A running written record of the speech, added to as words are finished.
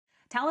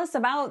Tell us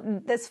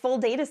about this full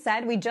data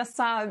set. We just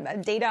saw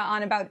data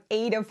on about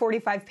 8 of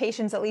 45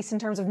 patients, at least in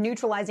terms of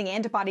neutralizing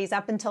antibodies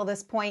up until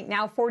this point,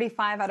 now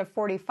 45 out of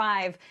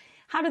 45.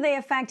 How do they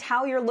affect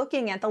how you're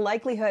looking at the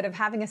likelihood of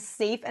having a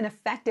safe and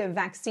effective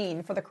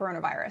vaccine for the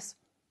coronavirus?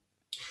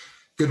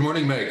 Good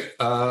morning, Meg.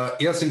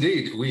 Yes,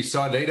 indeed. We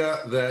saw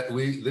data that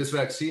this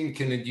vaccine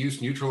can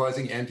induce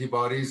neutralizing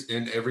antibodies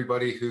in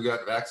everybody who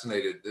got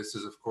vaccinated. This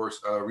is, of course,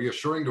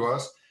 reassuring to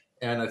us,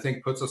 and I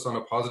think puts us on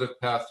a positive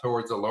path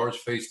towards a large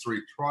phase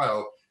 3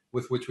 trial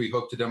with which we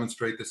hope to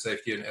demonstrate the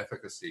safety and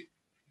efficacy.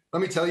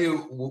 Let me tell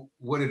you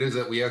what it is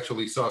that we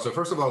actually saw. So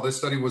first of all, this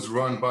study was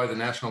run by the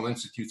National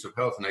Institutes of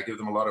Health, and I give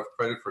them a lot of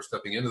credit for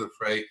stepping into the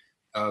fray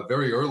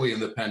very early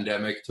in the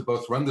pandemic to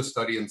both run the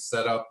study and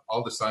set up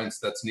all the science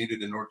that's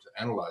needed in order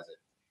to analyze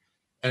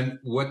it. And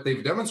what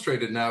they've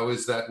demonstrated now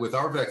is that with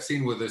our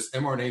vaccine, with this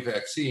mRNA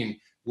vaccine,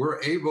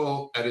 we're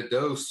able at a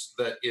dose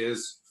that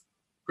is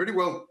pretty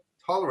well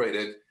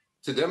tolerated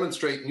to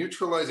demonstrate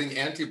neutralizing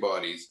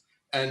antibodies.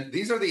 And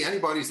these are the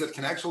antibodies that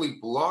can actually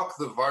block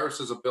the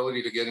virus's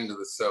ability to get into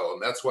the cell.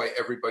 And that's why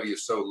everybody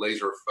is so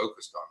laser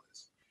focused on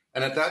this.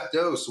 And at that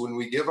dose, when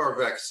we give our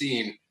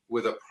vaccine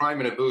with a prime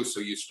and a boost,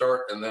 so you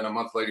start and then a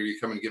month later you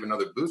come and give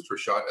another booster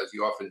shot, as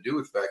you often do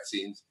with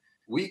vaccines,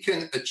 we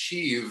can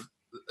achieve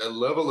a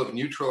level of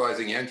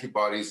neutralizing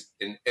antibodies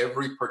in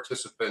every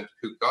participant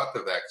who got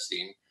the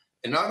vaccine.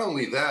 And not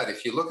only that,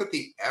 if you look at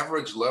the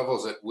average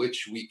levels at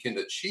which we can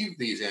achieve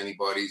these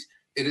antibodies,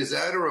 it is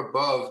at or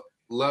above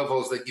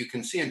levels that you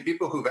can see in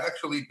people who've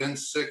actually been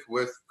sick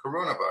with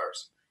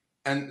coronavirus.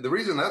 And the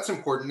reason that's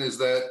important is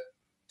that,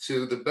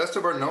 to the best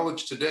of our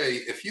knowledge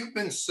today, if you've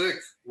been sick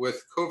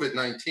with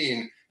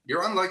COVID-19,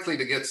 you're unlikely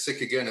to get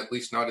sick again, at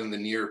least not in the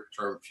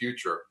near-term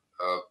future,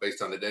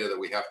 based on the data that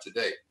we have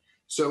today.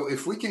 So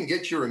if we can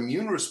get your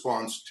immune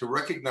response to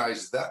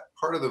recognize that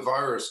part of the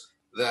virus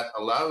that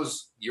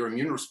allows your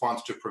immune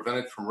response to prevent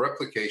it from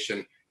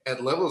replication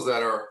at levels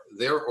that are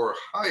there or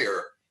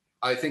higher,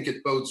 I think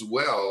it bodes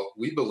well,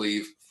 we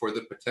believe, for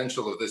the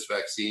potential of this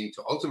vaccine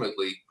to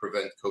ultimately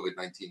prevent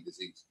COVID-19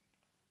 disease.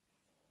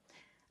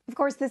 Of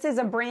course, this is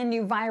a brand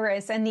new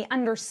virus, and the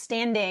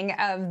understanding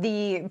of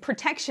the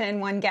protection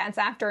one gets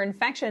after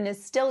infection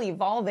is still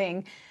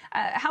evolving.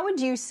 How would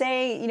you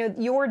say,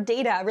 your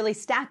data really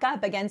stack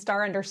up against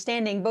our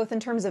understanding, both in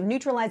terms of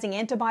neutralizing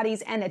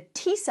antibodies and a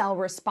T-cell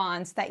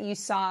response that you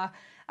saw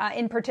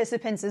in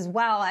participants as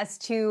well, as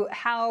to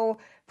how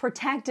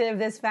protective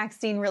this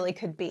vaccine really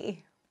could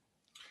be?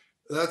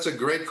 That's a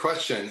great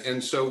question.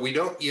 And so we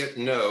don't yet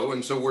know.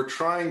 And so we're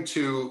trying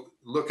to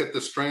look at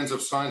the strands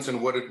of science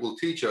and what it will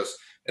teach us.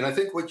 And I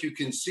think what you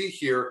can see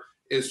here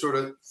is sort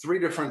of 3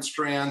 different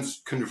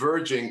strands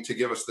converging to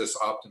give us this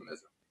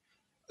optimism.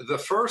 The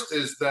first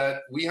is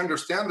that we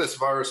understand this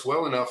virus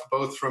well enough,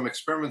 both from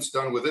experiments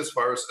done with this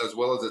virus as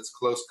well as its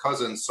close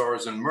cousins,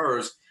 SARS and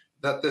MERS,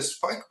 that this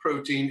spike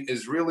protein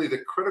is really the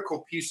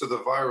critical piece of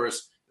the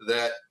virus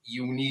that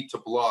you need to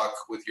block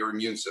with your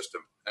immune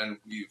system. And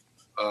we've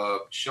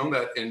shown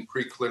that in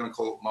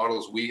preclinical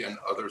models, we and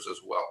others as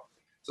well.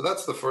 So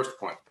that's the first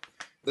point.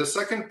 The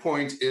second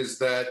point is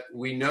that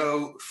we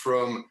know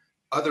from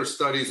other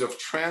studies of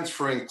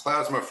transferring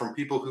plasma from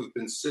people who've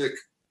been sick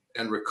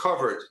and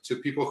recovered to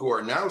people who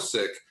are now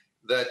sick,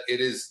 that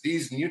it is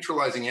these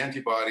neutralizing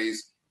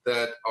antibodies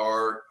that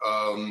are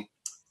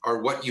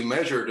what you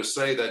measure to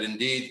say that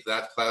indeed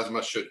that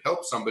plasma should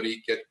help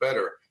somebody get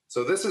better.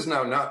 So this is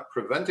now not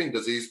preventing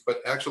disease, but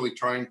actually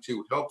trying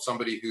to help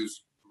somebody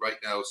who's right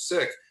now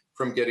sick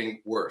from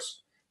getting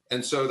worse.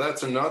 And so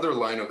that's another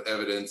line of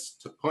evidence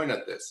to point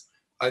at this.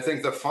 I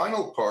think the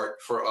final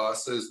part for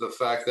us is the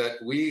fact that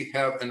we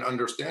have an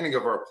understanding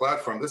of our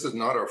platform. This is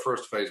not our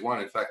first phase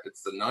 1. In fact,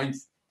 it's the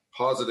 9th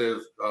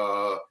positive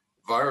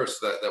virus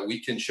that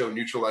we can show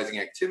neutralizing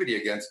activity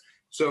against.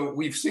 So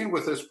we've seen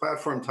with this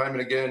platform time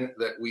and again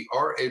that we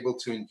are able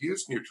to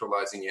induce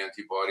neutralizing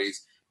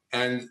antibodies.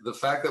 And the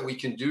fact that we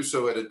can do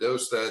so at a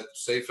dose that's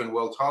safe and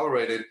well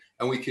tolerated,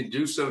 and we can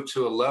do so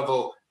to a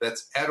level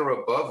that's at or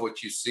above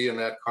what you see in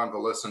that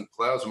convalescent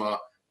plasma,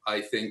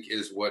 I think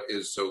is what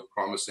is so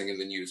promising in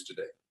the news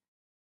today.